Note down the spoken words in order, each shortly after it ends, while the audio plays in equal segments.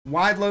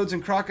Wide loads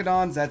and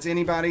crocodons, that's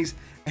anybody's.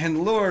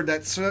 And Lord,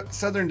 that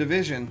Southern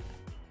Division.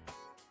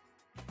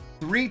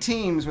 3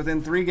 teams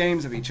within 3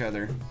 games of each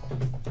other.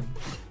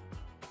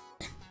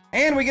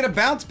 And we get a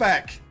bounce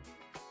back.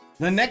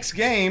 The next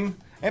game,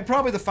 and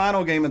probably the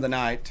final game of the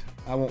night,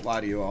 I won't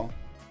lie to you all,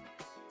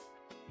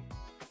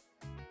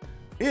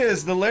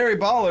 is the Larry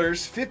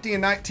Ballers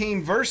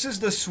 50-19 versus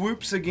the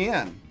Swoops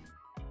again.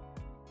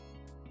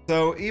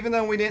 So even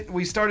though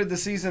we started the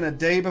season a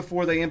day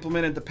before they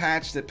implemented the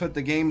patch that put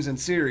the games in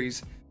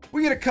series,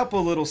 we get a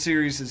couple little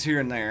series here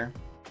and there.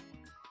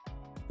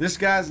 This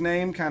guy's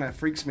name kind of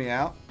freaks me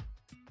out.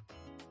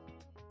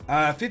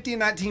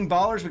 50-19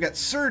 Ballers, we got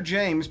Sir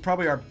James,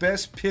 probably our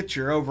best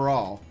pitcher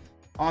overall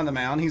on the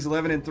mound. He's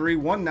 11-3,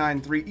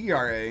 1.93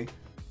 ERA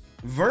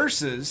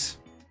versus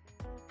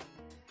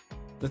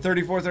the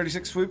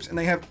 34-36 Swoops, and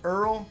they have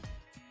Earl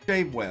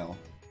Shavewell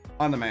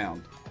on the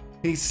mound.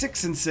 He's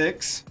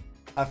 6-6,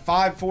 a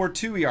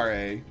 5.42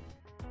 ERA.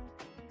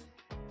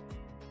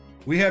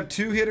 We have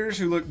 2 hitters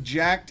who look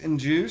jacked and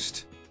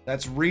juiced.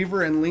 That's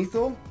Reaver and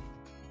Lethal.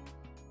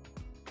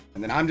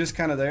 And then I'm just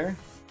kind of there.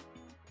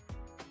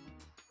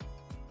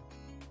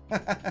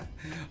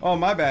 Oh,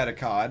 my bad,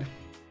 Akkad.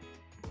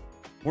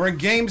 We're in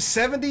game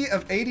 70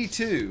 of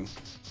 82.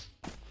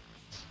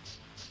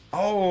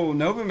 Oh,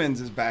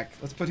 Novamens is back.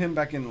 Let's put him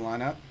back in the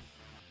lineup.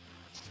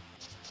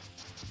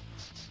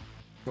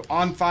 So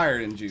on fire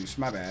and juice.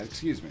 My bad.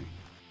 Excuse me.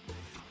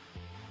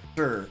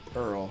 Sir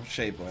Earl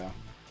Shapewell.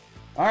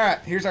 All right,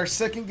 here's our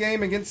second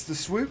game against the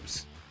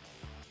Swoops.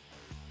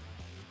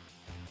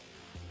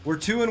 We're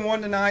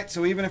 2-1 tonight,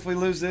 so even if we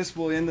lose this,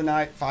 we'll end the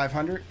night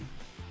 500.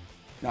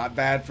 Not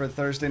bad for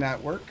Thursday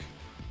night work.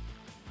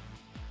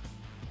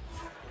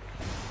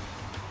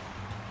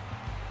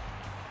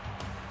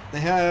 They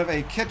have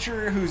a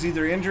catcher who's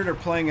either injured or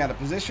playing out of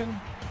position.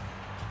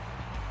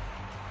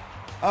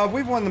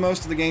 We've won the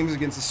most of the games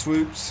against the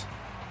Swoops.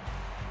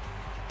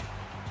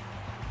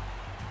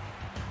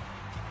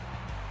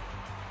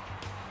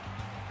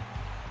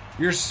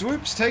 Your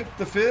Swoops take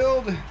the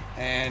field,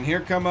 and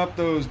here come up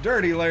those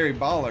dirty Larry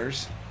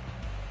Ballers.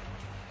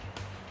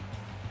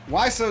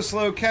 Why so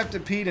slow?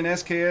 Captain Pete and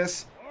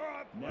SKS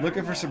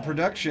looking for some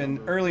production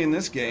early in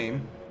this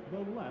game.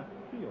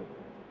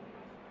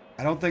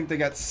 I don't think they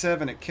got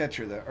 7 at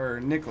catcher, though, or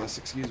Nicholas,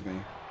 excuse me.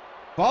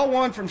 Ball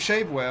 1 from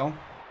Shavewell.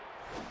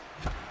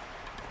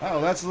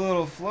 Oh, that's a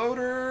little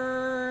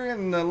floater,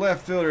 and the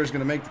left fielder is going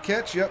to make the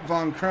catch. Yep,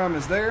 Von Crum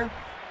is there.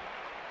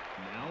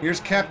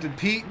 Here's Captain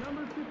Pete.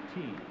 Number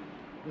 15,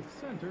 the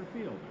center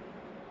fielder.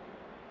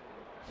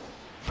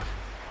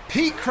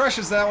 Pete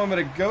crushes that one, but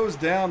it goes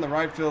down the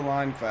right field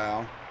line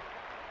foul.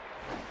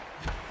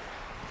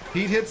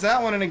 Pete hits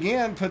that one and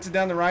again puts it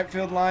down the right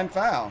field line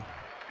foul.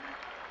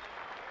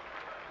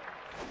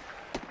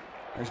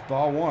 There's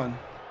ball 1.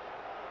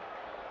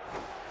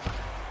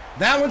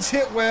 That one's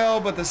hit well,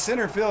 but the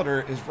center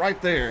fielder is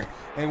right there.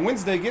 And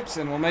Wednesday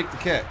Gibson will make the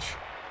catch.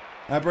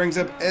 That brings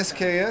up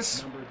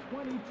SKS. Number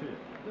 22,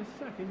 the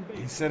second base.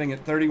 He's sitting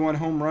at 31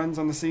 home runs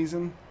on the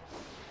season.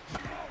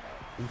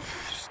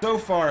 So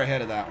far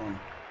ahead of that one.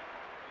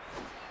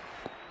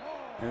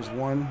 There's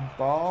 1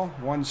 ball,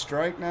 1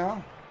 strike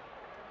now.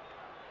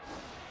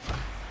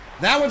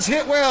 That one's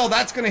hit well.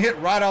 That's going to hit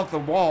right off the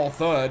wall,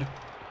 thud.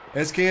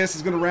 SKS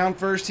is going to round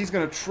first. He's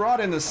going to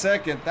trot in the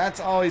second. That's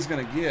all he's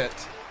going to get.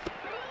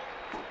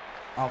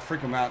 I'll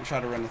freak him out and try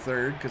to run the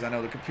third because I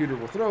know the computer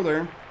will throw there.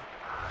 And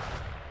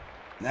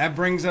that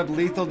brings up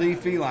Lethal D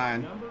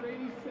Feline.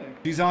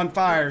 She's on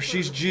fire.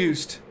 She's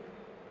juiced.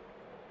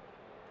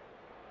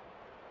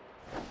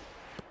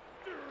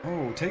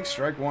 Oh, takes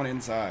strike 1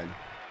 inside.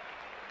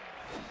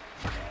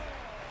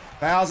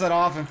 Fouls it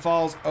off and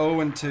falls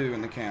 0-2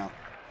 in the count.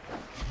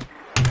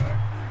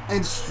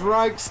 And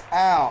strikes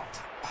out.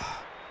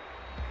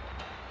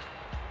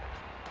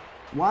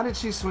 Why did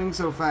she swing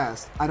so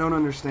fast? I don't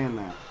understand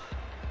that.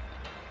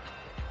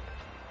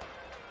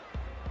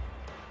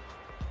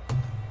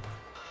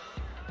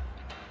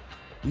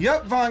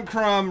 Yup, Von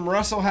Crum,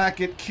 Russell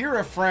Hackett,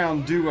 Kira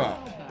Frown due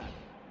up.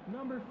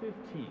 Number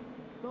 15.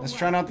 Let's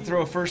try not to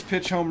throw a first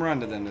pitch home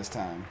run to them this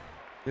time.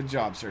 Good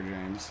job, Sir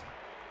James.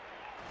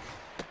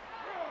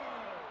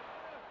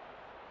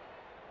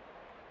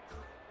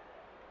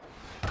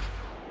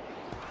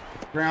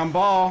 Ground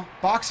ball.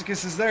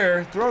 Boxicus is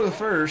there. Throw the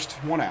first.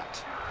 1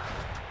 out.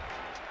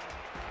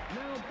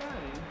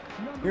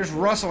 Here's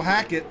Russell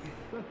Hackett.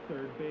 The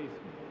third baseman.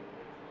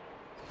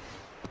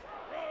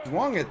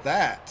 Swung at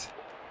that.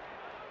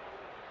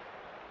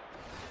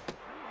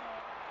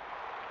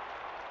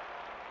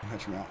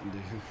 Much Mountain Dew.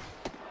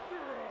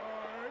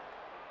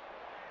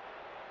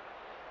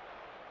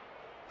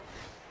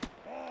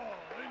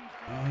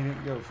 Oh, he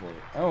didn't go for it.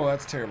 Oh,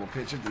 that's a terrible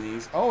pitch at the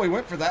knees. Oh, he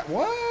went for that.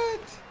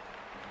 What?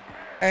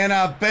 And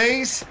a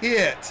base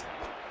hit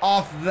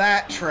off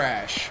that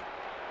trash.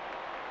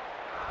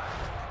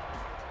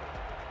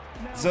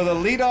 So the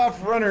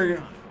leadoff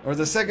runner, or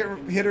the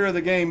second hitter of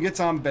the game, gets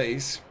on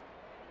base.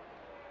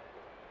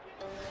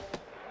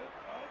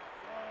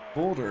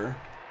 Boulder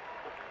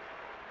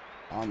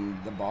on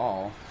the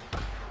ball.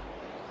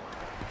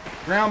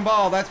 Ground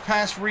ball. That's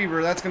past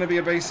Reaver. That's going to be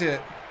a base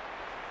hit.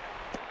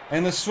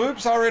 And the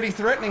Swoops already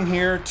threatening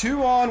here.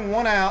 2 on,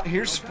 1 out.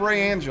 Here's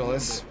Spray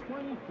Angeles.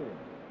 24,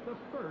 the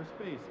first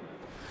baseman.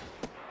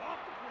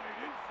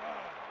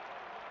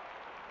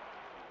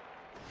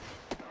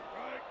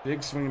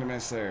 Big swing and a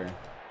miss there.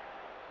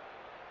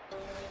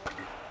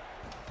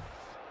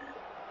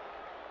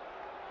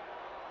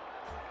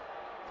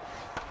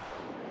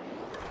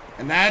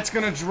 And that's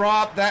going to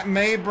drop. That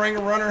may bring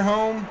a runner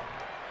home.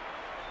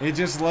 It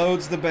just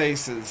loads the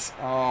bases.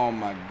 Oh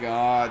my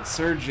God.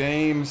 Sir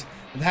James.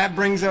 That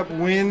brings up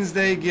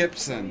Wednesday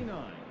Gibson.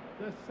 29,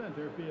 the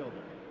center fielder.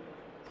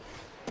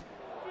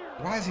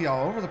 Why is he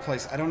all over the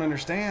place? I don't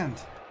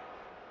understand.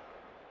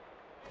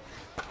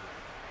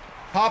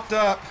 Popped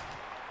up.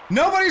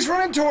 Nobody's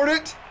running toward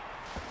it.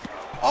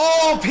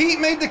 Oh, Pete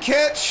made the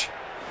catch.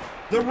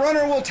 The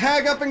runner will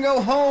tag up and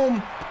go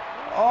home.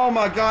 Oh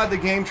my God, the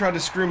game tried to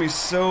screw me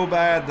so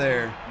bad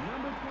there.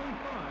 Number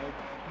 25,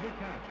 the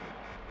catcher.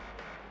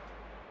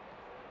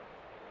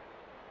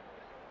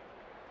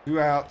 2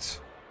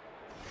 outs.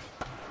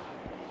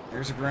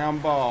 Here's a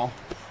ground ball.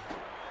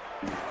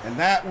 And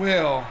that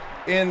will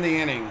end the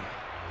inning.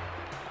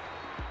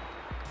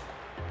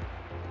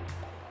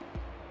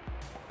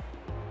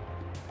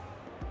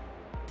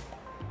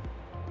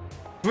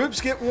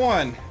 Swoops get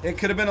 1. It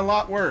could have been a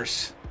lot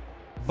worse.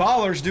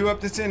 Ballers do up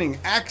this inning.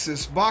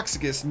 Axis,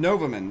 Boxicus,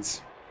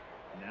 Novamans.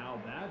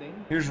 Now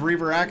batting. Here's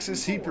Reaver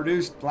Axis. He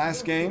produced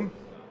last game.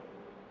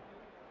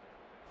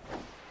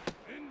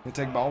 He'll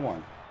take ball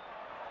 1.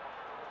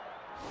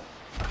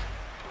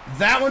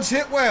 That one's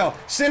hit well.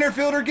 Center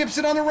fielder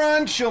Gibson on the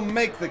run. She'll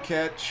make the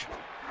catch.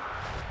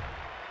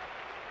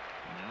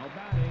 Now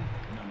batting,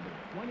 number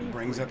 20.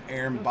 Brings up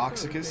Aaron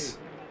Boxicus.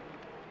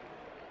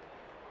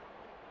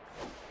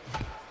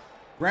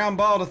 Ground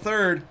ball to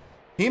third.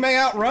 He may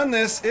outrun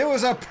this. It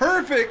was a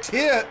perfect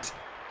hit.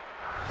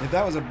 If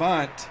that was a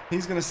bunt,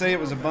 he's going to say it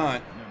was a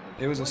bunt.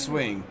 It was a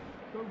swing.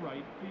 The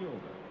right fielder.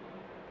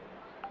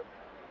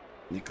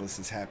 Nicholas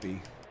is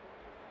happy.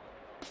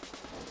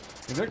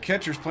 If their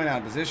catcher's playing out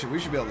of position, we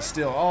should be able to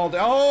steal all day.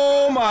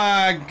 Oh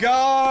my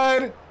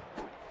God!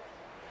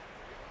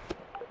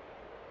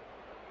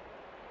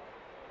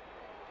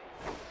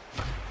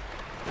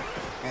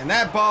 And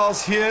that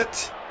ball's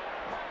hit.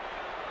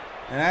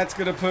 And that's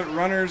going to put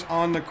runners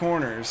on the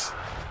corners.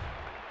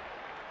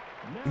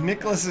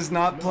 Nicholas is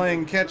not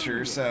playing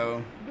catcher,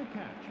 so... The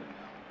catcher.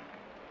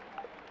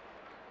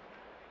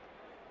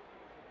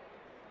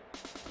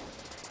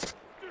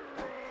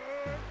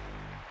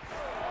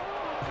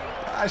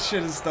 I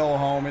should have stole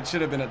home. It should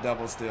have been a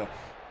double steal.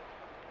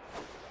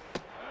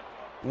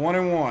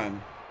 1-1.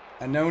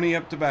 Anoni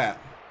up to bat.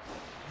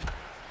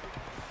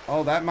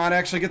 Oh, that might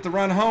actually get the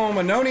run home.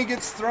 Anoni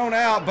gets thrown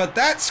out, but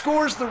that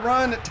scores the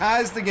run that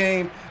ties the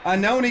game.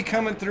 Anoni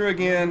coming through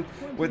again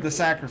with the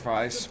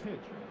sacrifice.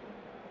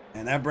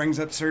 And that brings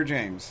up Sir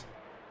James.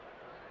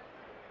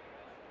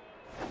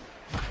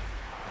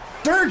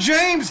 Sir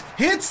James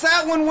hits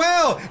that one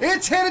well.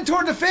 It's headed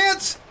toward the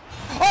fence.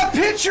 A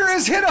pitcher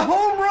has hit a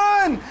home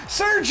run.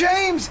 Sir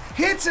James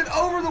hits it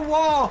over the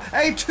wall.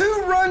 A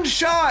 2-run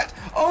shot.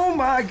 Oh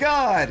my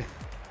God.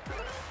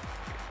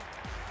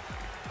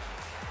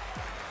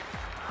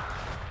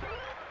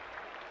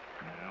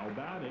 Now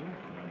batting,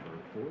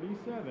 number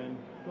 47,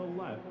 the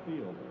left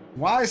fielder.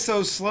 Why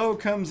so slow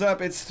comes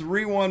up. It's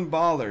 3-1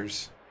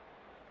 Ballers.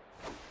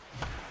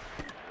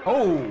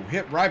 Oh,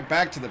 hit right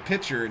back to the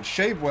pitcher, and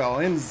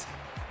Shavewell ends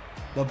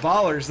the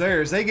Ballers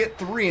there as they get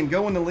 3 and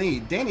go in the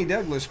lead. Danny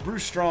Douglas,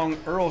 Bruce Strong,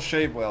 Earl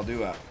Shavewell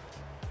do up.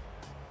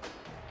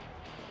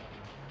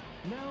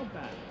 Now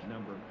batting,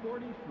 number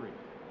 43,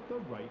 the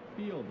right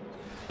fielder.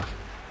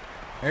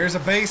 There's a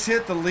base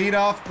hit to lead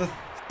off the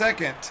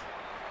second.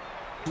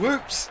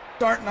 Swoops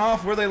starting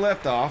off where they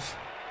left off.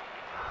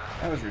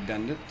 That was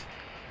redundant.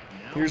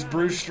 Here's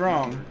Bruce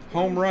Strong,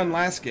 home run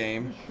last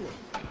game.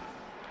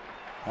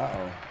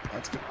 Uh-oh,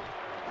 that's good.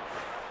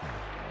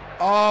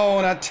 Oh,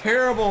 and a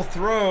terrible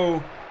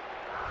throw.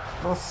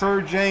 Well,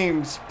 Sir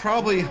James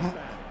probably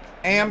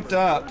amped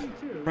up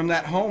from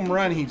that home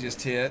run he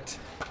just hit.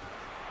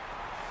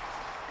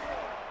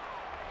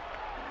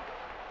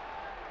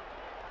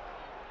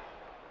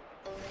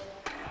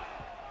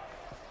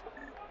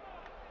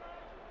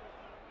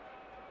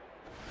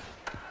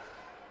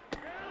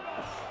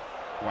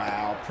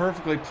 Wow,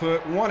 perfectly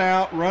put. 1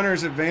 out.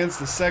 Runners advance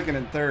to second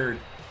and third.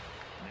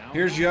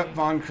 Here's Jupp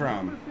Von Krum.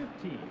 Number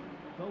 15,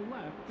 the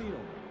left fielder.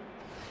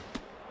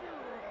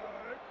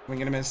 We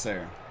get a miss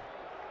there.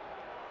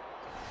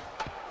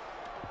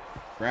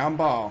 Ground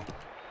ball.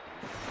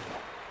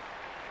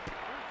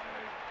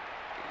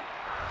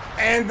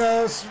 And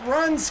the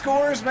run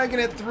scores, making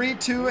it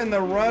 3-2, and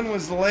the run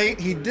was late.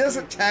 He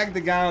doesn't tag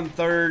the guy on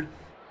third.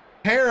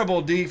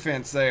 Terrible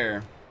defense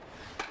there.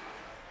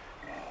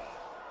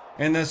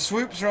 And the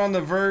Swoops are on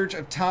the verge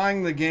of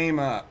tying the game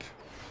up.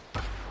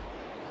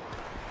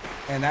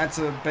 And that's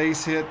a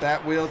base hit.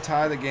 That will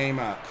tie the game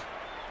up.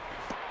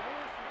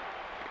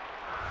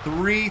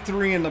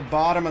 3-3 in the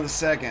bottom of the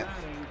second.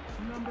 Batting,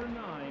 number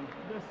 9,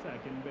 the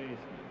second baseman.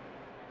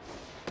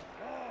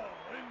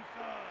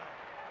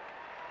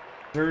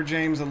 Sir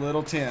James a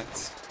little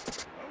tense.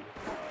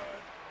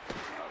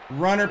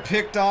 Runner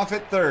picked off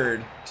at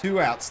third. 2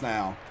 outs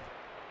now.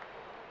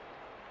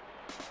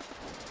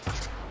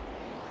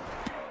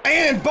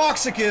 And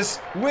Boxicus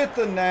with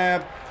the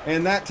nab.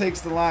 And that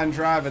takes the line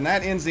drive. And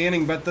that ends the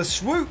inning. But the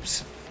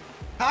Swoops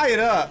tie it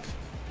up.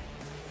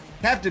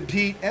 Captain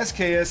Pete,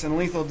 SKS, and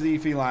Lethal D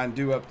Feline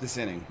do up this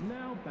inning.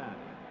 Now batting,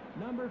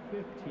 number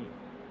 15,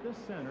 the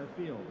center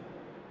fielder.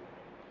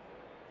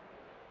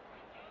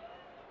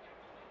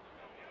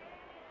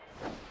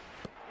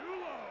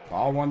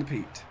 Ball 1 to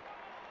Pete.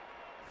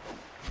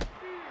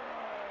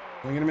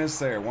 Swing and a miss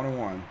there,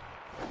 1-1.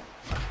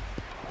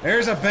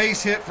 There's a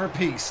base hit for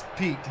Pete.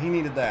 He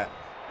needed that.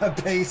 A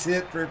base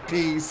hit for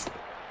Peace.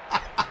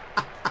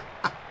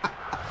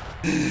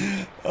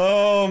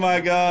 Oh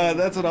my God,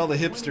 that's what all the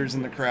hipsters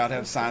in the crowd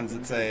have signs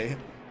that say.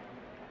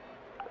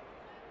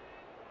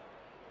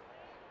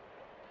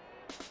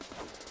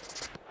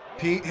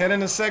 Pete heading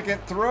to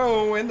second,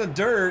 throw in the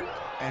dirt,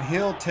 and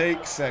he'll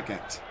take second.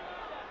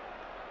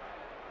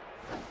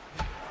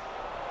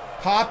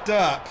 Popped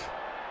up.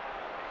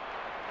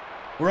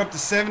 We're up to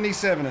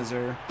 77,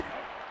 Azure.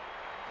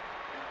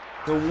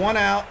 The 1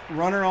 out,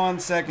 runner on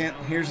second.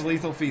 Here's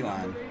Lethal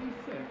Feline.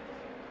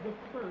 The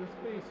first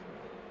baseman.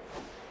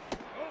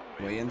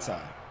 Way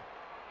inside.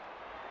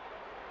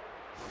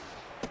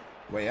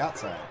 Way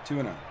outside.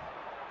 2-0.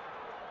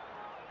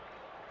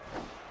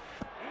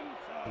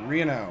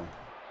 3-0.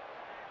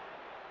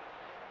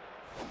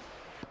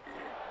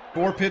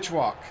 4-pitch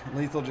walk.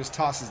 Lethal just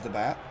tosses the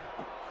bat.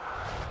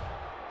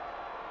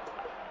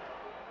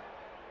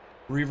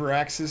 Reaver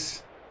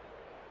axis.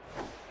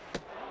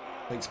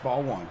 Takes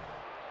ball 1.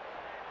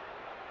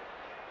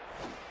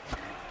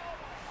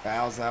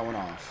 Fouls that one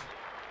off.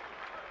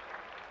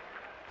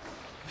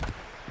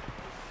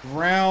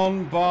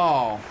 Ground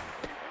ball.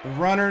 The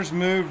runners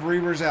move,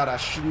 Reaver's out. I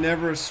should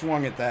never have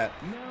swung at that.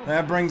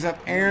 That brings up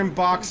Aaron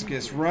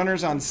Boxicus.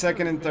 Runners on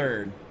second and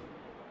third.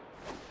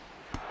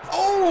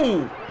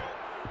 Oh!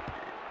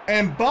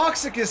 And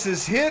Boxicus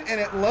is hit, and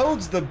it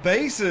loads the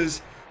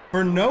bases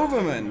for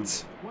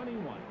Novamans.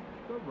 21,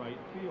 the right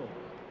fielder.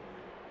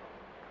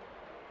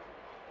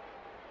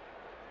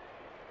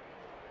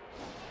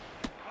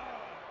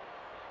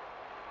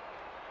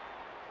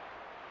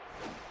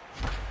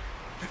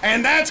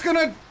 And that's going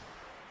to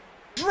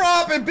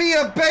drop and be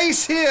a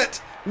base hit.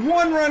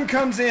 1 run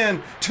comes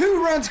in.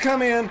 2 runs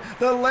come in.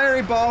 The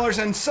Larry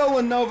Ballers and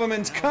Solon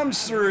Novamans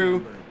comes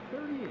through.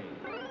 38,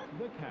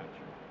 the catcher.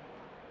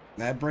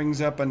 That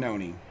brings up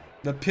Anoni.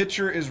 The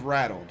pitcher is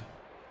rattled.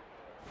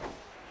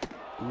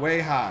 Way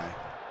high.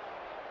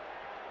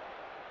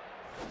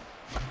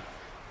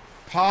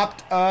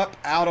 Popped up,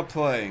 out of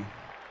play.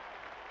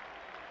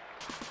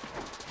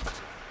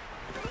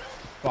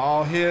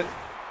 Ball hit.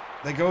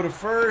 They go to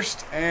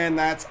first, and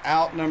that's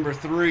out number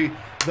 3.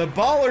 The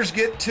Ballers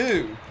get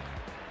 2.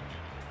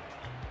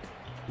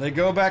 They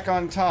go back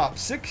on top.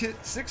 6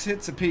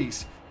 hits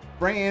apiece.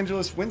 Frank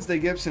Angeles, Wednesday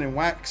Gibson, and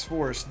Wax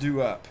Forrest do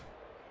up.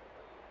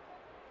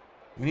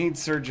 We need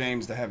Sir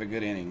James to have a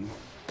good inning.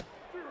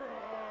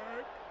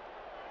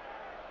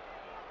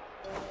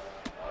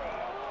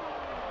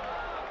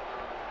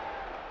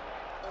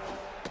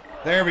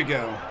 There we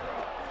go.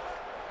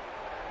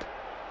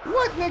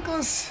 What,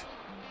 Nicholas?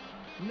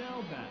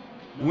 Now back.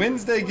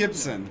 Wednesday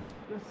Gibson.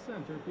 The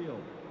center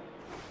fielder.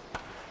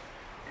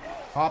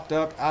 Popped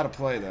up, out of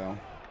play though.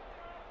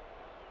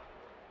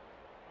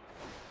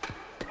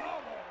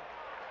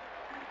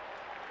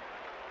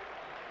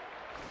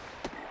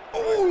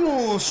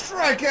 Oh,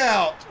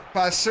 strikeout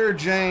by Sir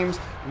James.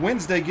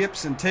 Wednesday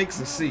Gibson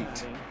takes a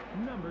seat.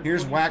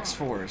 Here's Wax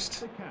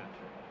Forrest. The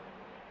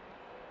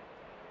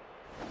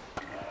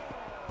catcher.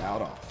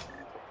 Out off.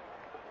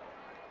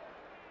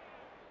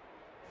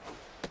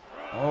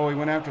 Oh, he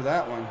went after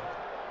that one.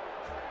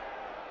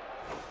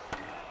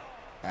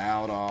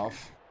 Out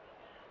off.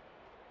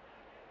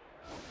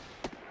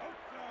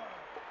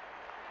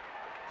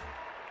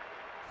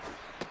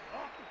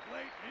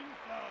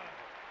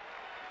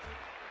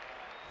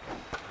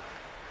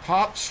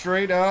 Pop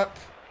straight up.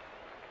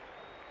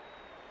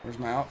 Where's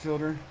my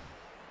outfielder?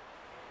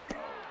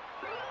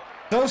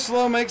 So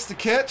Slow makes the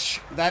catch.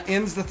 That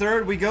ends the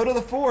third. We go to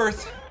the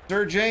fourth.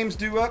 Sir James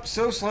due up.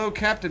 So Slow,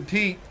 Captain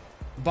Pete.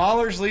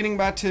 Ballers leading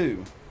by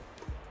 2.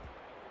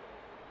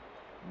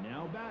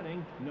 Now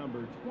batting,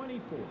 number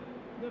 24,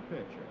 the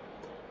pitcher.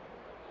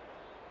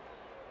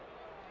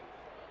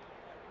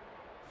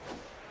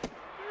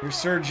 Here's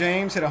Sir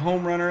James, hit a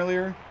home run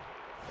earlier.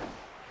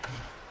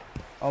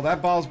 Oh,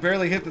 that ball's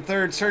barely hit the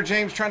third. Sir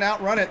James trying to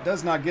outrun it,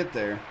 does not get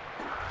there.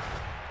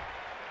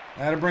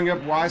 That'll bring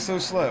up Why So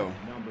Slow.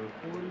 Number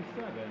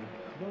 47,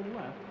 the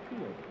left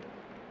fielder.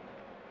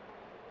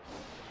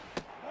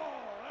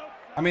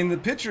 I mean, the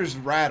pitcher's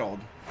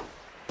rattled,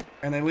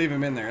 and they leave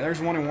him in there. There's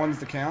 1-1's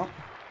the count.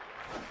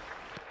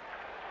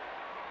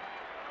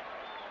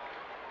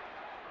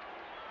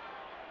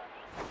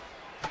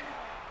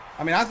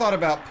 I mean, I thought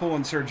about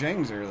pulling Sir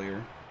James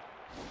earlier.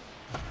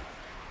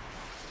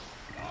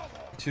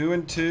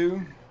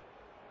 2-2.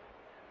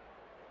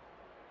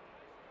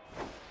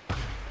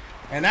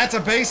 And that's a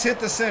base hit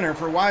to center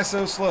for Why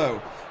So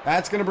Slow.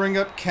 That's going to bring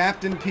up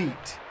Captain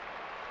Pete.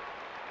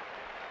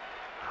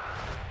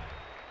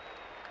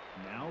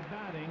 Now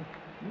batting,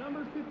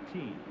 number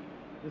 15,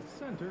 the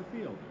center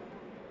fielder.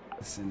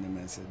 Send the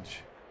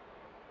message.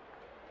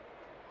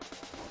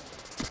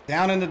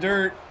 Down in the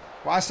dirt.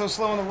 Why So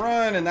Slow on the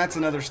run? And that's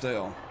another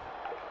steal.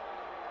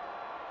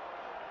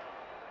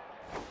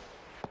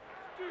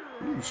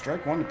 Ooh,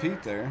 strike one to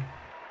Pete there.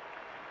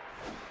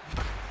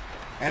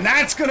 And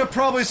that's going to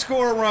probably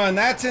score a run.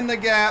 That's in the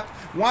gap.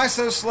 Why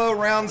So Slow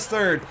rounds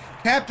third.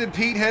 Captain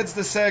Pete heads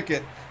to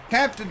second.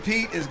 Captain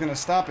Pete is going to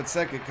stop at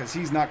second because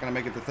he's not going to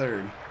make it to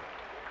third.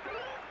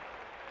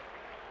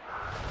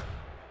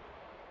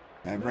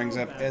 That brings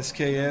up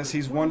SKS.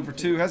 He's 1 for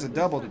 2. Has a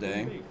double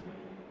today.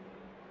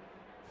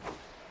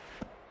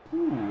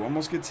 Ooh,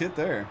 almost gets hit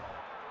there.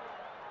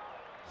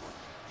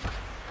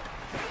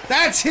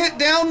 That's hit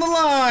down the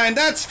line.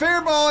 That's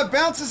fair ball. It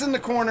bounces in the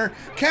corner.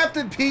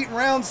 Captain Pete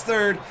rounds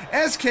third.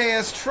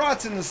 SKS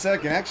trots in the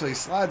second. Actually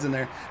slides in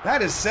there.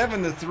 That is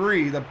 7 to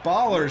 3. The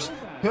Ballers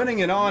putting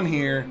it on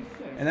here.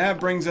 And that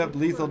brings up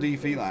Lethal D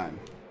Feline.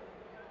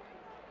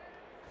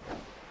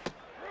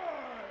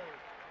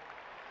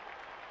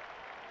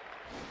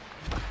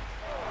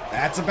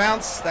 That's a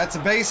bounce. That's a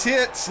base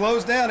hit.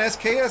 Slows down.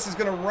 SKS is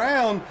going to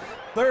round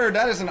third.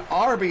 That is an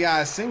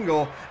RBI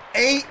single.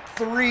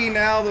 8-3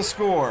 now the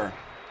score.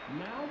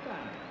 Now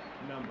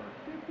batting, number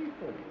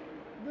 54,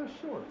 the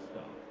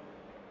shortstop.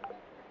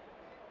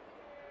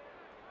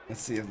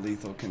 Let's see if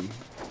Lethal can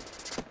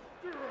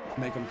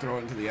make him throw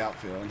it into the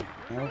outfield.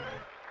 Nope.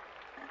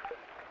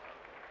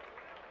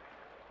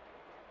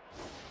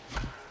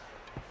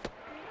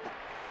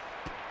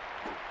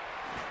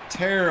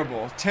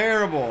 Terrible,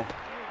 terrible.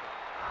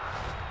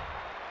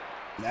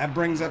 That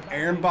brings up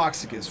Aaron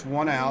Boxicus,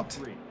 1 out.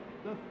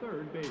 The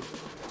third baseman.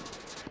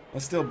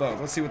 Let's steal both.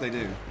 Let's see what they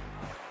do.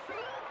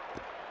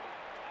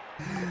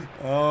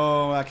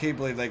 Oh, I can't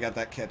believe they got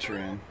that catcher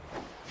in.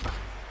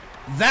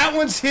 That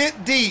one's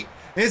hit deep.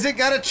 Is it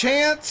got a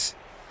chance?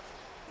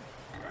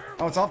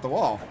 Oh, it's off the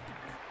wall.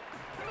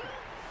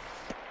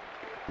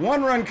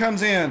 1 run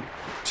comes in.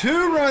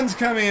 2 runs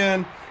come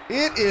in.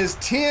 It is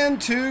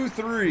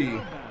 10-3.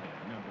 Number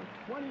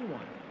 21,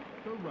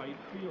 the right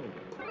fielder.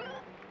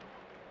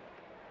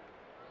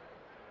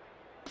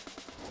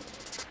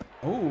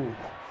 Oh,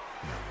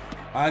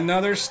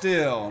 another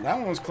steal. That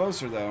one was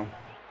closer, though.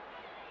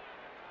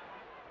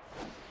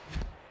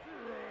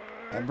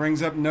 That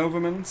brings up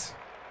Novamans.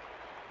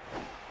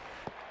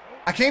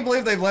 I can't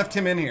believe they've left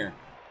him in here.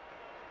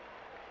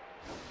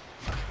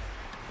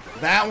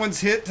 That one's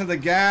hit to the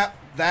gap.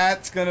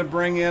 That's going to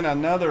bring in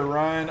another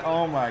run.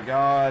 Oh, my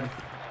God.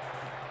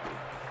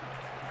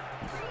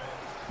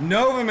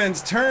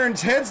 Novamans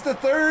turns, heads to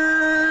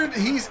third.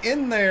 He's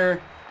in there.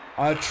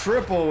 A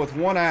triple with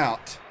 1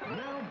 out.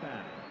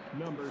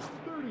 Number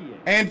 38.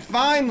 And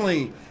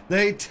finally,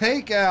 they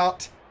take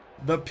out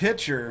the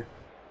pitcher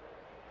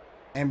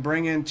and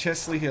bring in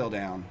Chesley Hill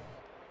down.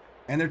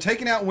 And they're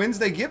taking out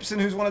Wednesday Gibson,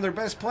 who's one of their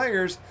best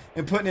players,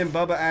 and putting in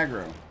Bubba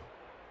Agro.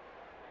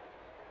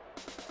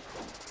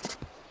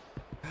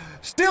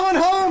 Still at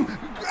home!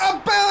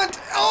 A ballot!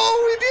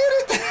 Oh, we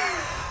did it!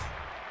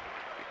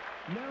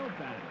 Now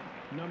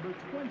batting, number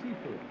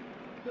 24,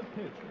 the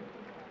pitcher.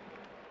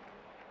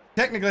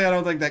 Technically, I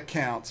don't think that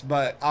counts,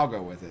 but I'll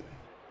go with it.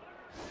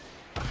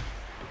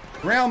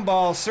 Ground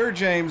ball, Sir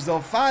James,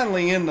 they'll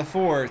finally end the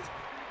 4th.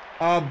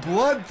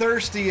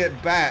 Bloodthirsty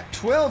at bat.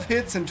 12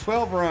 hits and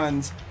 12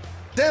 runs.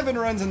 7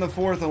 runs in the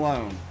 4th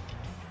alone.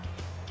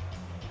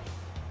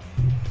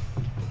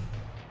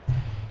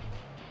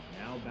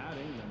 Now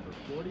batting, number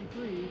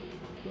 43,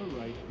 the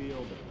right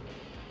fielder.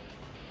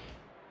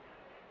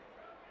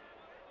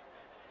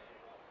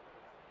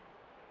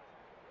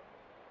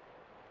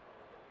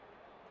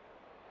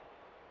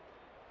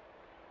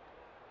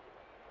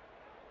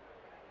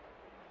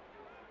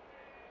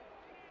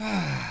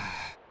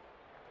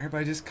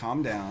 Everybody just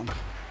calm down.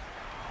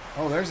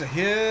 Oh, there's a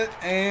hit,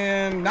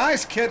 and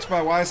nice catch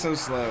by Why So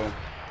Slow.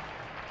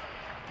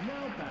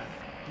 Now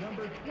batting,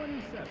 number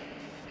 27,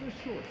 the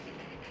shortstop.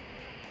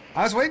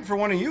 I was waiting for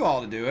one of you all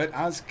to do it.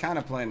 I was kind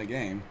of playing the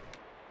game.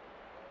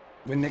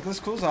 When Nicholas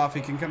cools off, he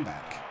can come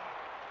back.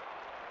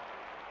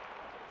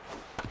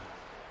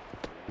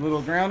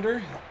 Little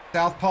grounder.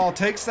 Southpaw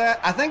takes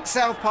that. I think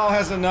Southpaw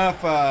has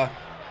enough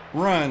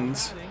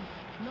runs.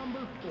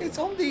 Number 4. It's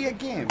only a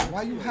game.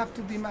 Why you have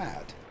to be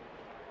mad?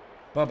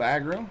 Bubba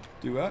Agro,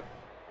 do up.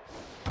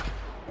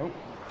 Oh,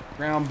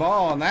 ground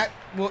ball, and that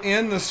will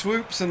end the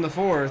Swoops in the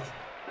 4th.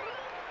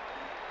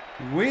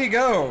 We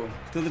go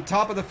to the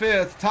top of the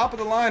 5th, top of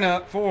the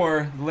lineup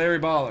for the Larry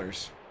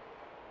Ballers.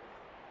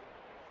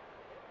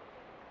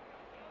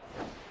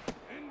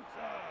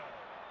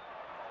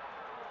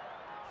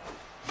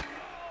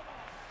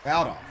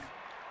 Fouled off.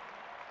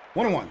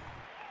 1-1.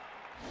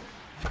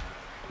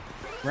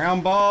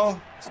 Ground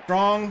ball,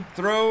 strong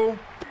throw,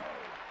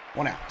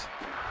 1 out.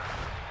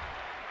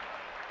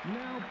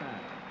 Now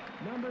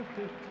batting, number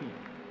 15,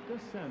 the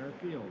center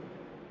fielder.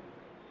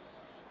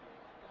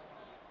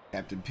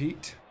 Captain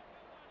Pete.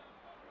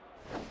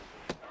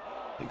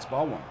 Takes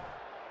ball one.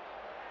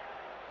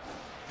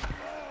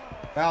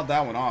 Fouled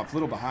that one off. A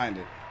little behind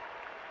it.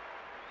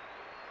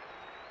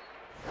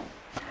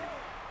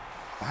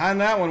 Behind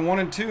that one, 1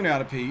 and 2 now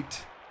to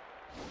Pete.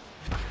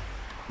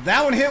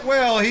 That one hit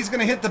well. He's going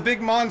to hit the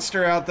big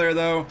monster out there,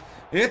 though.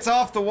 It's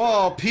off the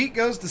wall. Pete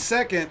goes to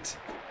second.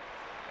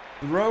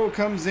 Rowe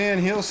comes in.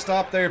 He'll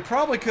stop there.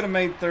 Probably could have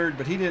made third,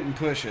 but he didn't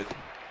push it.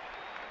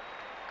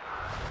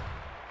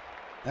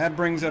 That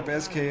brings up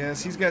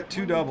SKS. He's got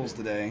 2 doubles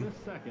today.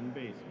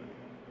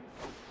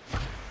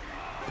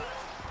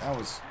 That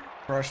was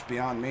crushed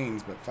beyond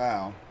means, but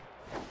foul.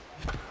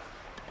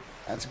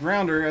 That's a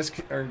grounder.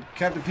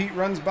 Captain Pete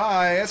runs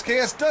by.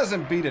 SKS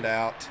doesn't beat it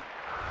out.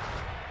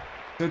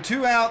 So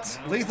 2 outs.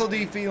 Lethal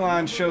D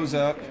Feline shows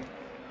up.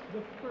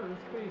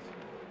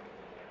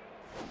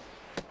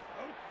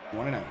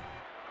 1-0.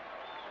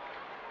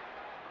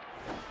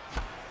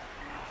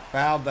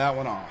 Fouled that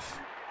one off.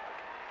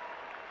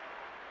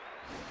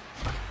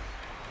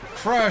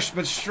 Crushed,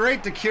 but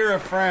straight to Kira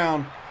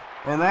Frown.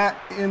 And that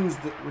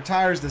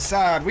retires the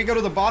side. We go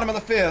to the bottom of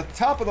the 5th.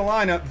 Top of the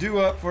lineup, due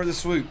up for the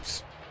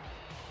Swoops.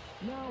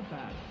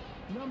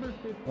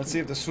 Let's see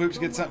if the Swoops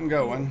get something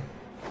going.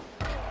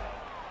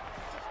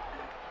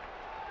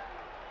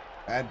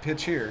 Bad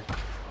pitch here.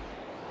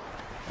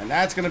 And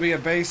that's going to be a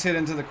base hit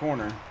into the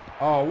corner.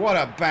 Oh, what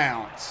a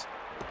bounce.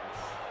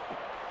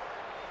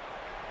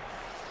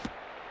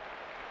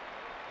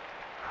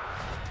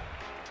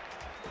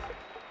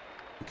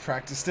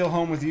 Practice still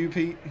home with you,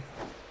 Pete.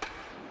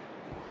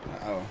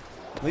 Uh-oh.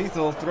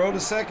 Lethal, throw to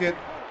second.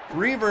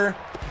 Reaver,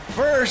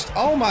 first.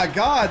 Oh my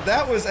God,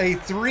 that was a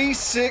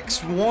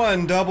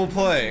 3-6-1 double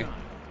play.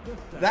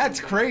 That's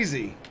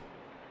crazy.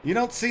 You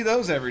don't see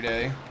those every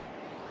day.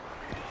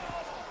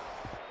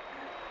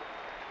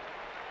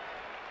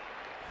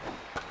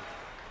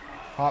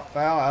 Pop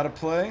foul, out of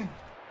play.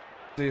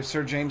 See if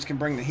Sir James can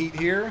bring the heat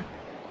here.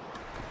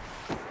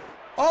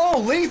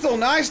 Oh, Lethal,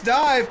 nice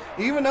dive,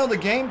 even though the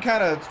game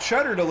kind of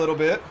shuddered a little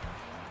bit.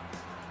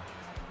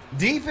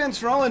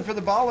 Defense rolling for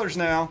the Ballers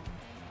now.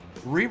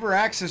 Reaver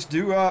Axis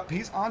due up.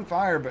 He's on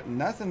fire, but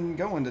nothing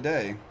going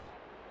today.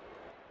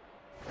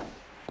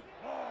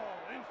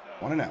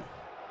 1-0.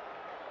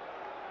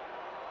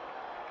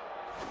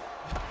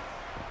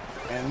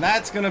 And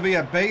that's going to be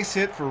a base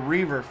hit for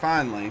Reaver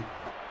finally.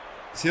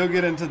 So he'll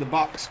get into the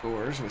box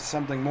scores with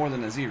something more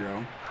than a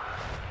 0.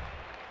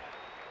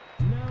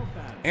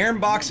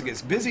 Aaron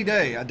Boxigus, busy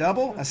day. A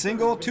double, a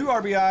single, 2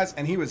 RBIs,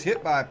 and he was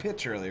hit by a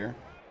pitch earlier.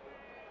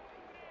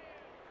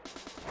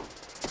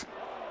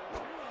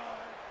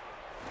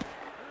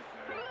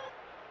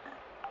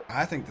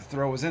 I think the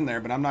throw was in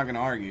there, but I'm not going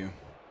to argue.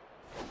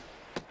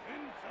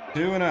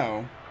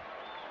 2-0.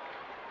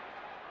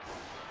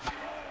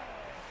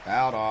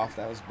 Fouled off.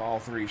 That was ball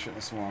 3. Shouldn't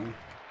have swung.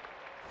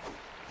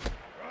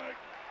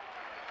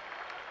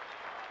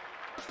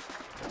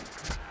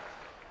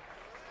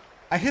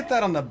 I hit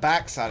that on the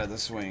back side of the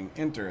swing.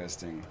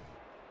 Interesting.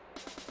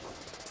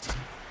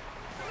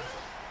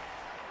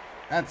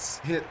 That's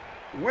hit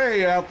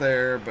way out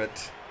there,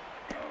 but...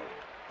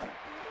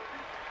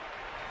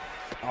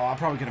 Oh, I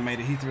probably could have made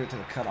it. He threw it to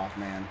the cutoff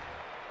man.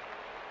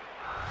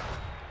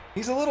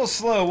 He's a little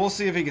slow. We'll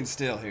see if he can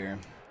steal here.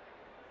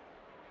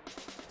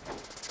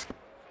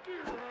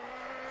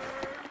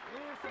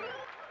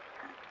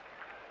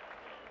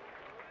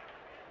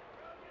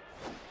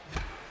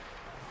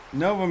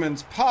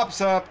 Novamans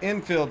pops up,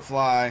 infield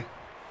fly.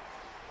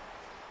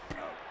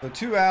 So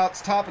 2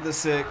 outs, top of the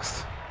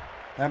 6th.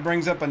 That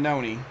brings up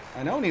Anoni.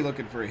 Anoni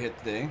looking for a hit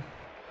today.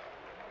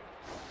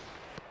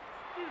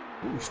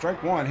 Ooh,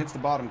 strike 1, hits the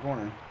bottom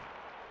corner.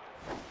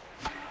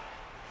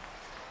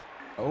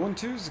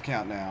 0-2's the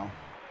count now.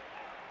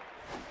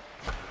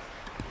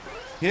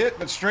 Hit,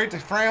 but straight to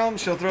Frown.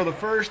 She'll throw the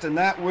first, and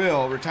that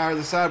will retire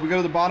the side. We go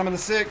to the bottom of the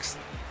 6th.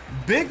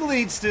 Big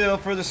lead still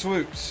for the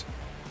Swoops.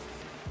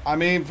 I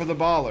mean, for the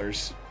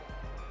Ballers.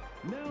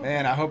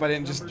 Man, I hope I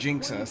didn't just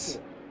jinx us.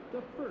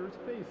 The first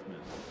baseman.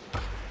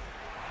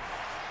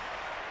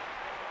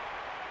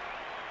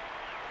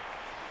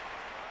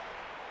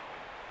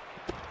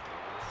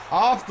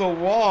 Off the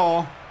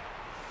wall.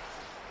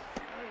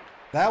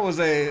 That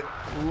was a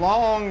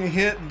long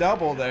hit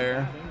double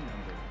there.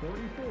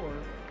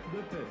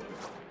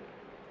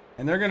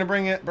 And they're going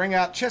to bring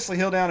out Chesley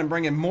Hill down and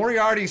bring in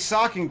Moriarty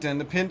Sockington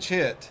to pinch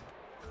hit.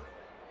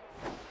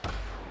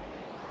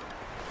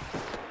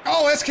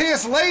 Oh,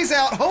 SKS lays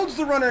out, holds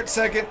the runner at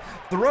second,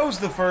 throws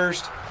the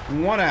first,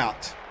 1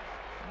 out.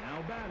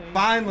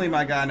 Finally,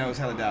 my guy knows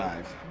how to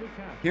dive.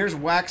 Here's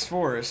Wax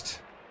Forest.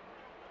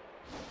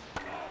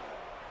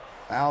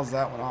 Fouls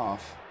that one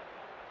off.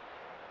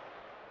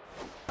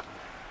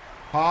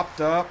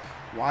 Popped up.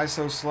 Why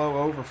so slow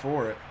over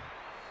for it?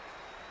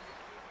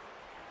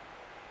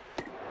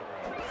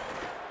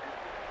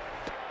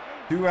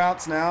 Two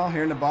outs now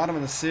here in the bottom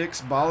of the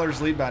 6th.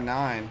 Ballers lead by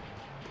 9.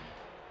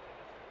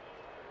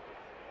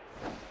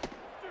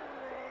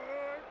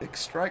 Big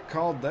strike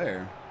called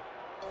there.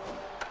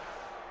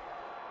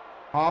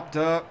 Popped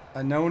up.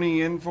 Anoni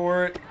in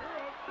for it.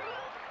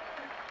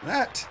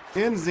 That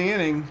ends the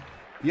inning.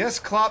 Yes,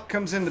 Klopp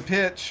comes in the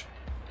pitch.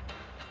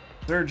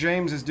 Sir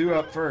James is due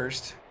up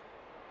first.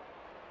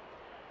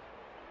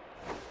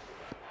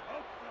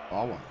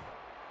 Ball one.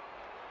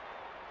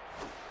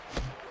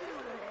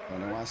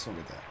 Don't know why I swung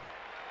at that.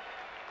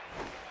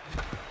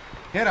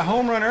 He had a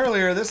home run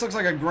earlier. This looks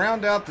like a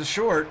ground out to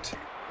short,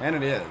 and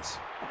it is.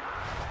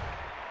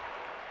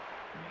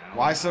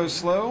 Why so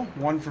slow?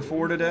 1 for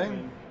 4 today.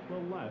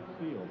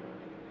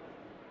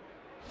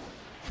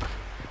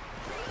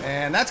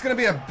 And that's going to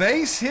be a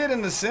base hit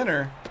in the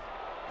center.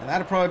 And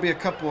that'll probably be a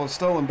couple of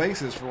stolen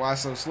bases for Why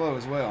So Slow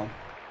as well.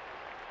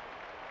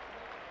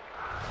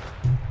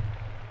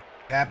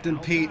 Captain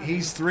Pete,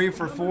 he's 3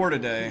 for 4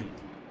 today.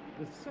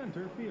 The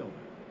center fielder.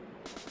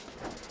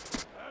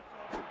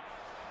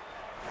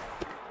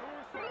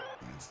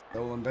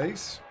 Stolen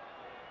base.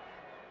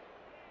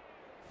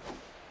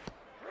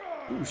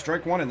 Ooh,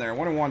 strike 1 in there.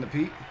 1-1 to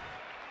Pete.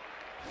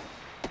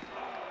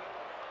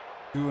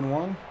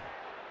 2-1.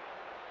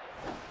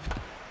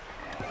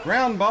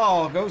 Ground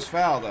ball goes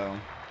foul though.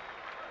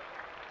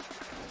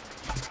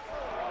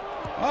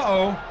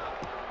 Uh-oh.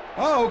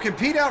 Uh-oh, can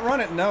Pete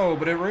outrun it? No,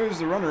 but it moves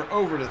the runner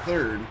over to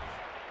third.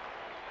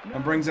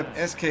 And brings up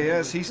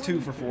SKS. He's 2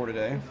 for 4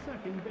 today.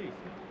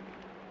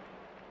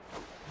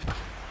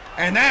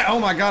 And that, oh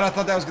my God, I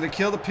thought that was going to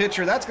kill the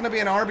pitcher. That's going to be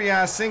an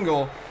RBI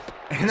single.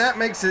 And that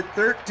makes it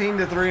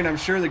 13-3, and I'm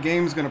sure the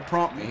game's going to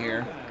prompt me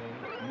here.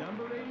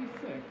 Number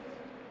 86,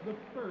 the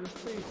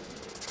first baseman.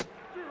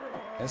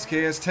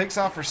 SKS takes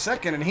off for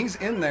second, and he's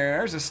in there.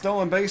 There's a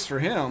stolen base for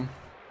him.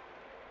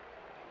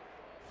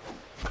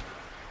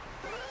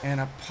 And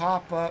a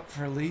pop-up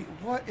for Lethal.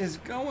 What is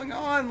going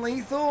on,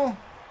 Lethal?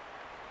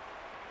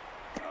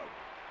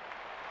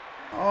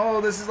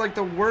 Oh, this is like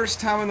the worst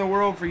time in the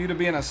world for you to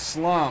be in a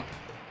slump.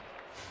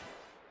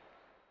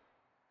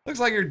 Looks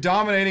like you're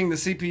dominating the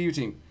CPU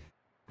team.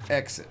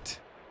 Exit.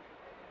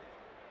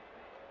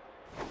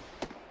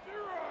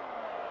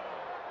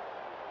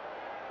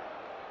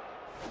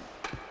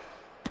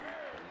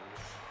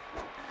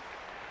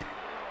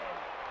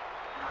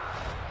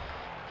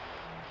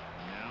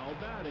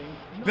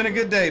 Been a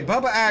good day.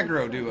 Bubba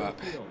Aggro due up.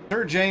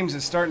 Sir James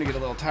is starting to get a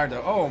little tired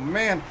though. Oh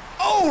man.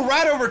 Oh,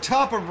 right over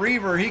top of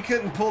Reaver. He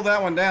couldn't pull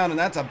that one down, and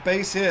that's a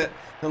base hit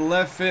to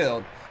left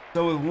field.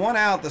 So with 1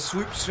 out, the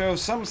Swoops show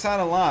some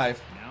sign of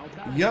life.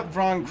 Yup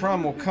Von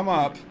Crum will come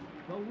up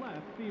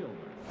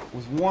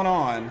with 1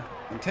 on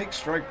and take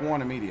strike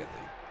 1 immediately.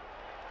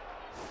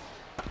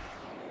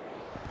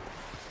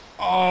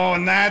 Oh,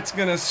 and that's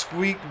going to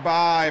squeak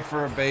by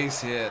for a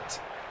base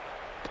hit.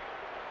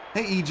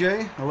 Hey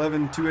EJ,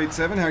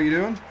 11287, how you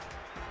doing?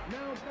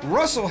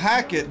 Russell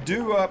Hackett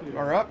due up,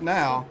 or up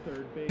now.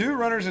 2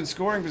 runners in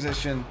scoring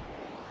position.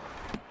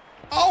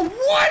 Oh,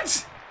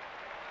 what?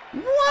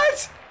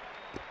 What?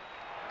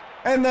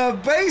 And the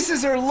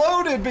bases are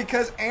loaded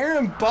because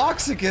Aaron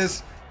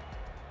Boxicus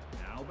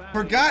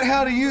forgot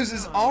how to use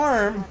his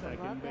arm.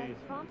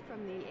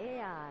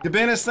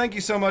 Cabanas, thank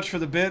you so much for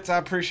the bits. I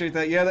appreciate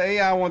that. Yeah, the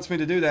AI wants me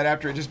to do that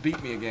after it just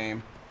beat me a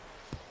game.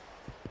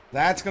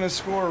 That's going to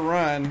score a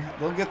run.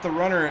 They'll get the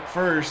runner at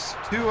first.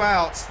 2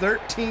 outs,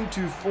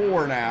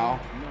 13-4 now.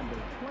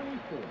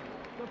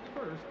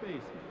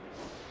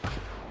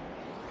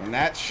 And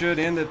that should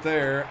end it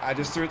there. I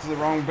just threw it to the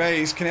wrong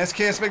base. Can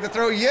SKS make the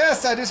throw?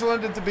 Yes, I just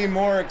wanted it to be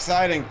more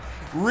exciting.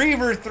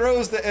 Reaver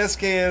throws to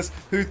SKS,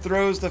 who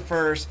throws to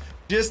first,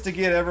 just to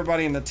get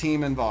everybody in the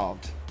team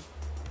involved.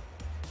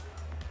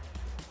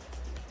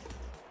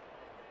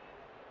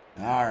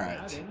 All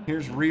right,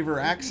 here's Reaver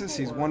Axis.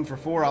 He's 1 for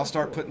 4. I'll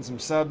start putting some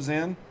subs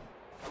in.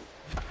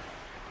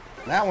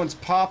 That one's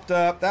popped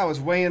up. That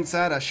was way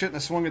inside. I shouldn't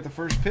have swung at the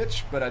first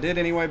pitch, but I did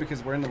anyway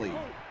because we're in the lead.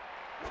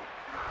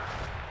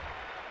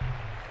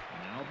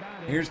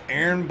 Here's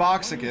Aaron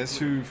Boxicus,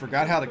 who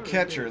forgot how to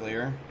catch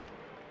earlier.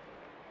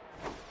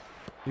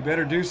 He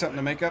better do something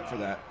to make up for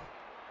that.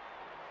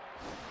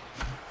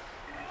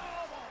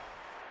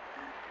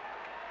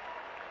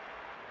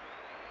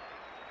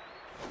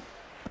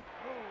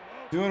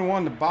 Doing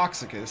 1 to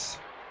Boxicus.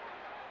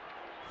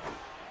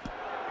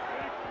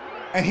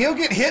 And he'll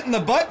get hit in the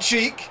butt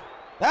cheek.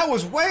 That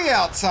was way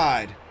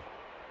outside.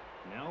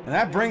 And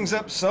that brings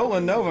up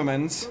Solon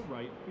Novamans.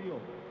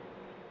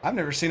 I've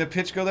never seen a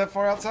pitch go that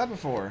far outside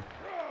before.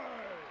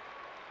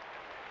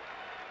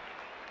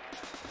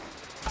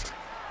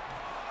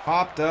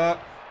 Popped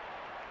up.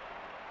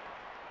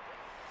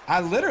 I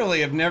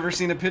literally have never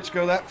seen a pitch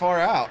go that far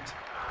out.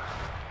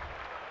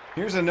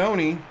 Here's a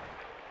Noni.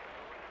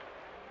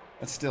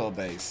 That's still a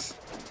base.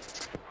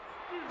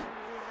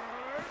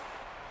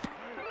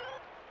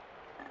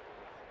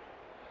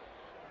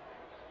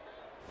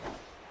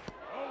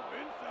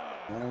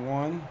 One and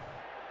one.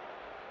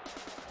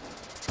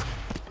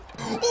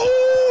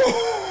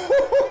 Oh!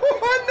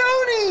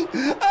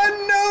 A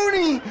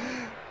Noni!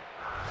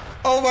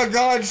 Oh my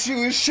God,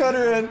 she was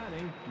shuddering.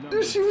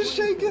 She was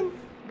shaking.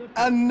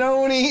 A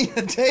Noni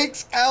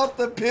takes out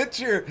the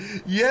pitcher.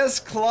 Yes,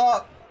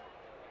 Klopp.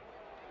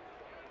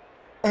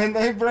 And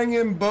they bring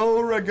in Bo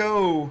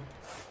Rago.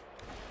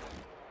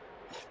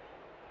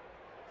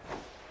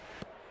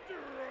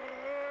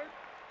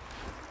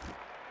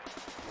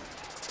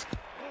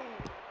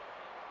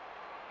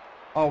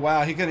 Oh,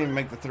 wow. He couldn't even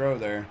make the throw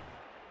there.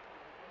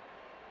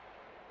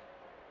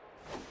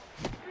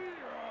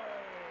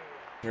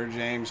 Sir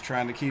James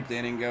trying to keep the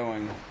inning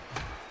going.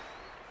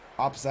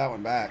 Pops that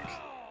one back.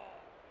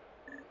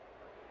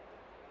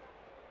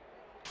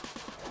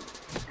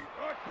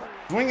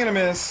 Swing and a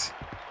miss.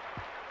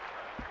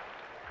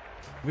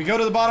 We go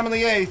to the bottom of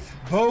the 8th.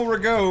 Bo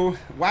Rago,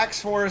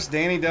 Wax Forest,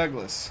 Danny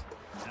Douglas.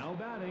 Now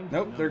batting.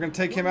 Nope, they're going to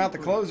take him out the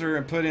closer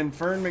and put in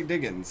Fern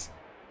McDiggins.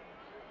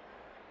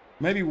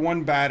 Maybe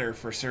one batter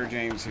for Sir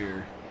James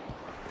here.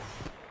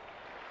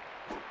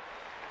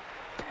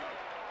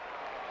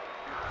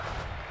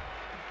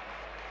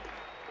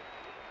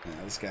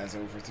 Yeah, this guy's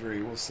 0 for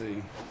 3. We'll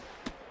see.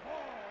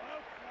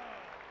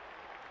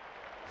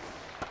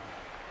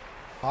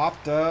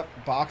 Popped up.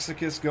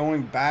 Boxicus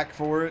going back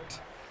for it.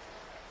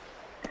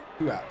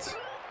 2 outs.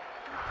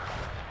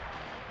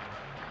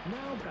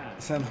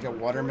 Sounds like a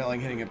watermelon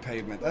hitting a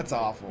pavement. That's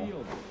awful.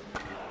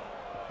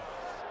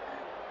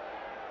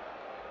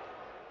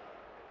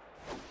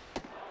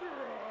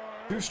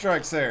 2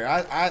 strikes there.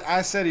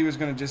 I said he was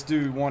going to just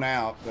do 1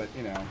 out, but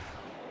you know.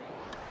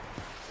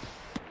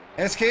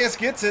 SKS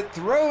gets it,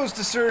 throws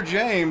to Sir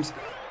James,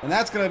 and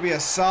that's going to be a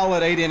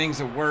solid 8 innings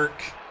of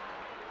work.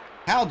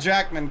 Hal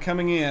Jackman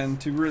coming in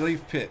to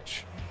relief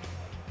pitch.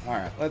 All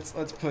right, let's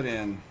put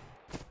in.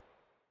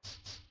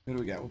 Who do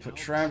we got? We'll put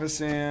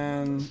Travis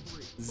in,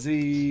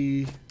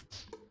 Z,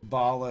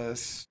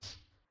 Ballas,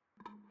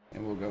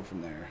 and we'll go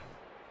from there.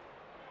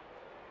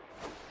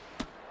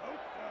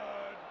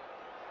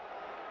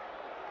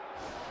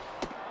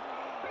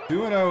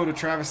 Two and 0 to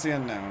Travis the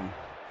Unknown.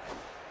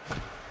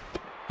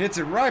 Hits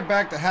it right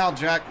back to Hal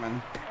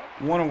Jackman.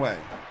 1 away.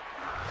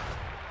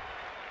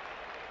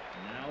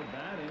 Now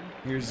batting.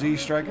 Here's Z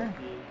striker.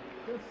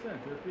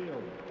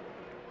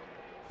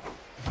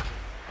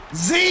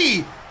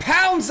 Z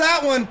pounds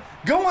that one,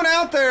 going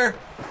out there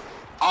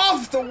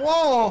off the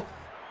wall.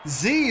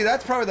 Z,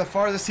 that's probably the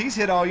farthest he's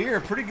hit all year.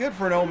 Pretty good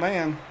for an old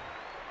man.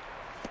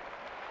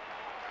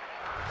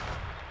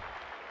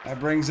 That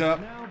brings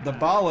up the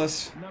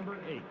Ballas. Number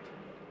 8,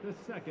 the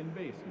second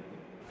baseman.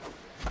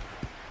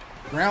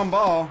 Ground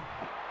ball.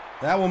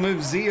 That will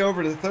move Z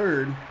over to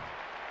third.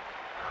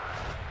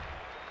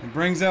 And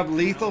brings up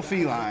Lethal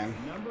Feline.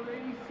 Number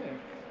 86,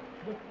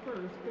 the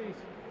first baseman.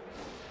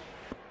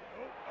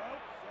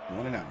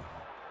 1-0.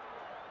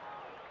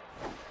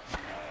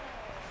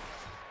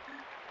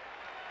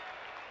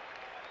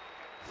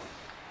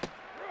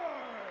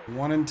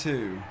 One and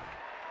 2.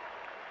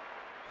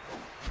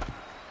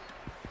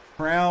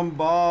 Ground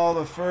ball,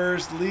 the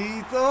first.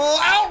 Lethal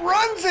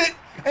outruns it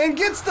and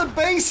gets the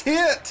base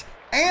hit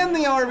and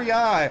the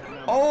RBI.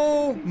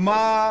 Oh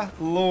my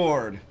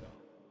Lord.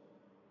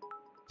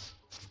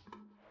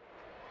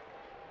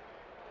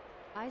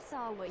 I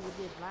saw what you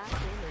did last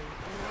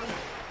inning.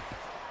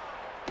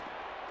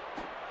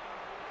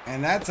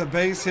 And that's a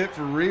base hit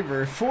for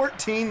Reaver.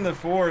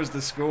 14-4 is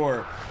the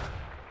score.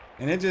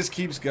 And it just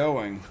keeps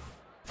going.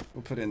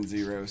 We'll put in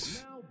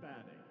zeros. Now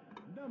batting,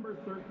 number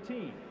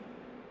 13.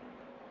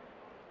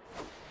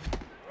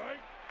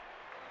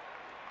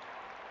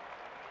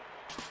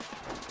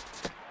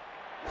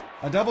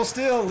 A double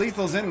steal.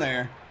 Lethal's in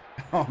there.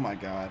 Oh my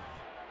God.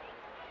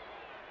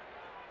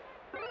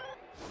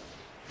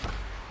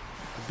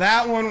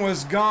 That one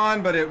was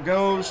gone, but it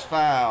goes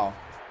foul.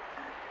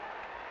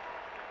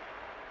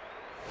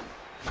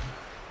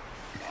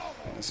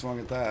 I swung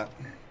at that.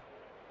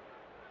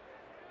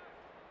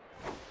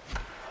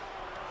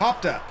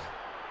 Popped up.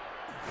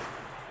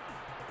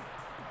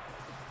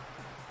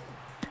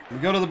 We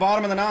go to the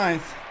bottom of the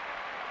 9th.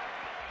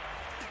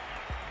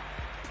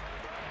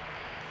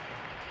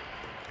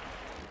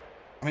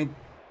 I mean,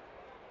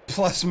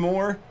 plus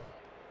more.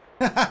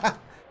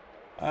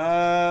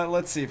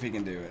 Let's see if he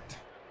can do it.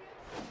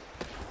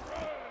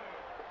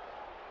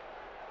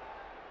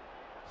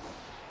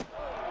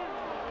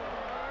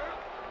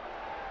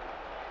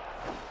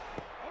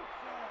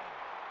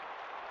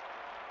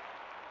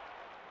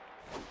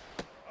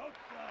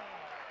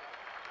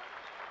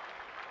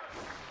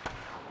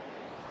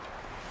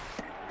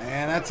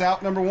 And that's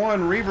out number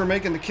 1. Reaver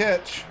making the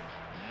catch.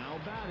 Now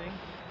batting,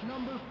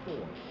 number 4,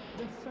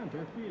 the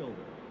center fielder.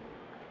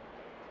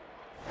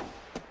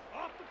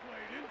 Off the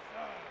plate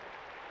inside.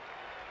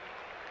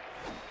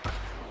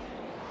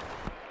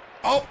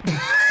 Oh!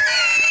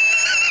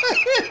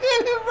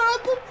 Hit him right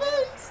in the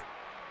face.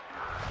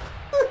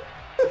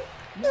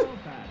 Now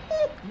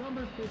batting,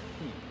 number 15,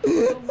 the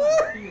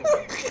left fielder.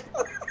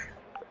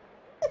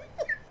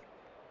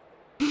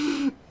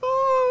 Oh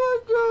my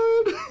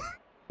God.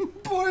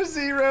 Poor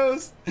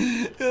Zeros.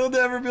 He'll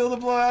never be able to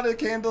blow out the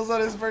candles on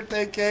his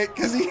birthday cake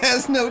because he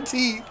has no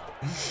teeth.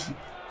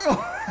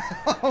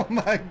 Oh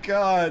my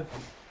God.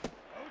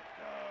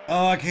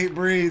 Oh, I can't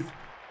breathe.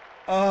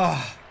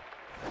 Oh.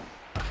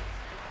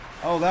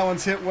 Oh, that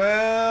one's hit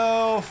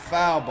well.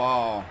 Foul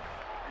ball.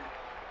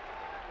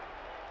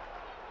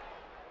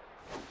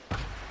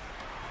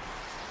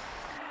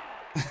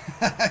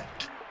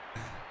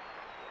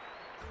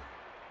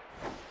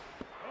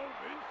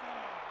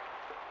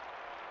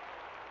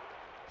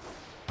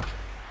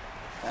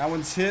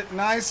 one's hit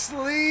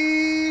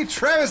nicely.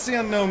 Travis the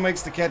Unknown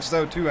makes the catch,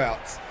 though. 2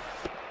 outs.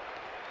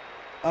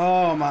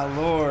 Oh, my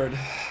Lord.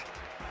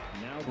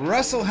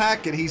 Russell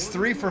Hackett, he's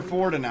 3 for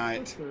 4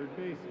 tonight.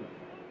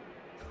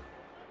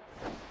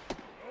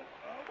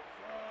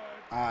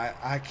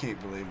 I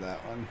can't believe that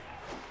one.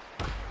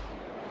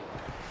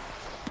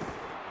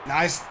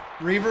 Nice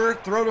Reaver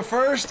throw to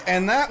first,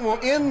 and that will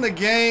end the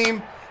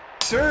game.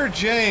 Sir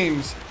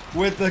James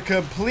with the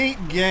complete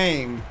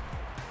game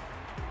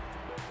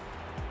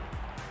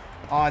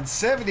on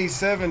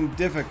 77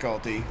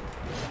 difficulty.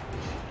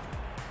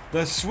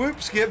 The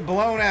Swoops get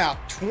blown out.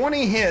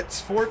 20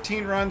 hits,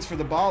 14 runs for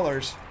the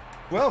Ballers.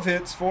 12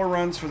 hits, 4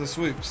 runs for the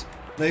Swoops.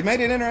 They made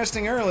it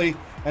interesting early,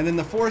 and then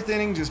the 4th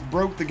inning just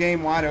broke the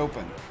game wide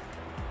open.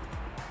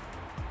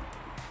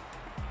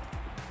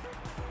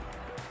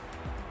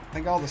 I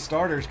think all the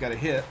starters got a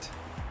hit.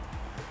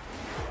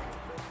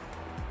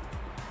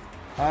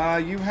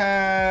 You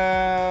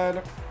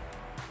had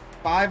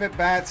 5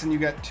 at-bats and you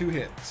got 2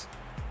 hits.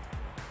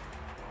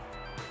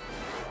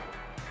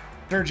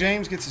 Sir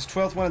James gets his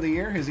 12th win of the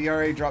year. His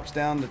ERA drops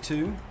down to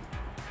 2.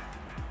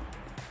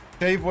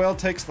 Shavewell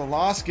takes the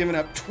loss, giving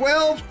up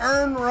 12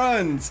 earned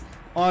runs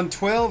on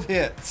 12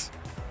 hits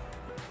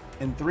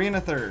in 3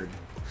 1/3.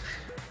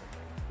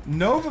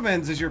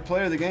 Novamens is your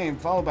player of the game,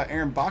 followed by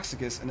Aaron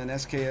Boxicus and an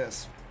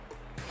SKS.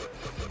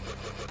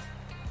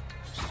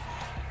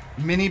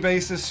 Mini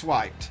bases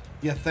swiped.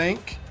 You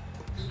think?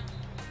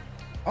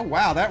 Oh,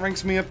 wow. That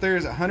ranks me up there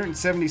as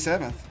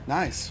 177th.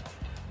 Nice.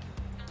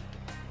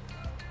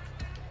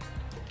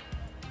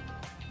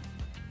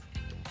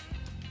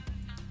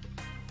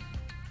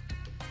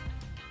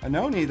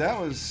 Anoni, that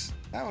was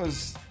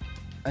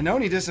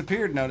Anoni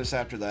disappeared, notice,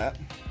 after that.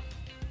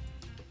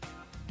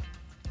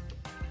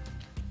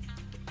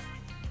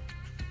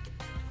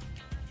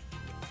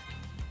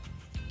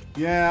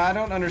 Yeah, I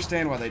don't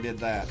understand why they did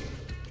that.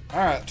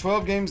 Alright,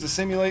 12 games to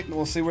simulate, and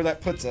we'll see where that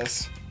puts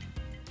us.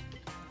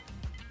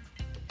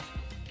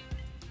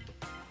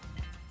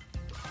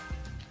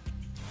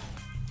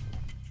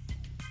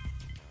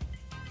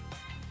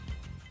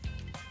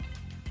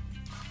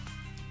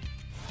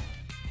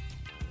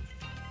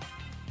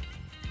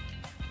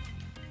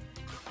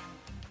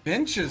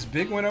 Benches,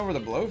 big win over the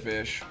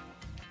Blowfish.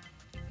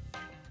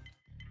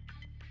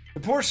 The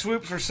poor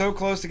Swoops were so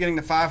close to getting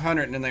to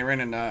 500, and then they ran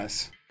into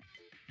us.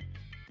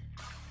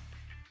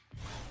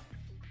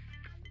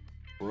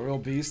 Royal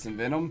Beast and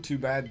Venom, 2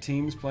 bad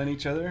teams playing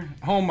each other.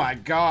 Oh my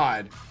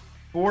God,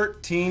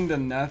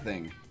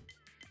 14-0.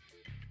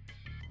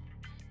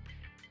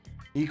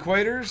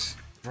 Equators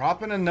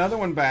dropping another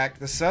one back.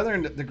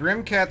 The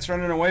Grim Cat's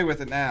running away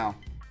with it now.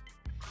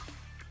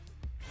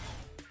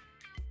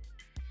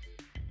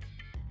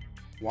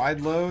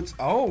 Wide Loads.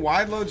 Oh,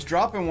 Wide Loads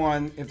dropping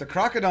one. If the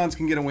Crocodons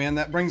can get a win,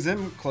 that brings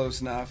them close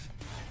enough.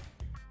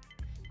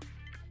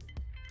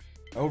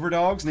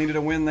 Overdogs needed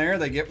a win there.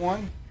 They get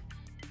one.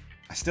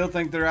 I still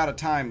think they're out of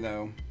time,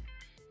 though.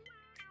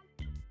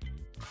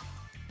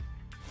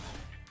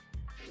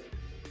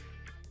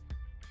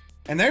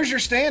 And there's your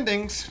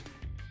standings.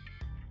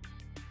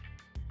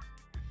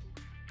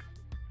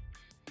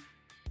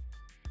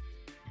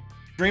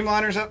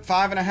 Streamliners up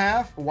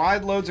 5.5.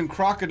 Wide Loads and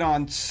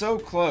Crocodon so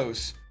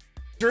close.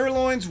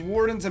 Sirloins,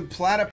 Wardens, and Platypus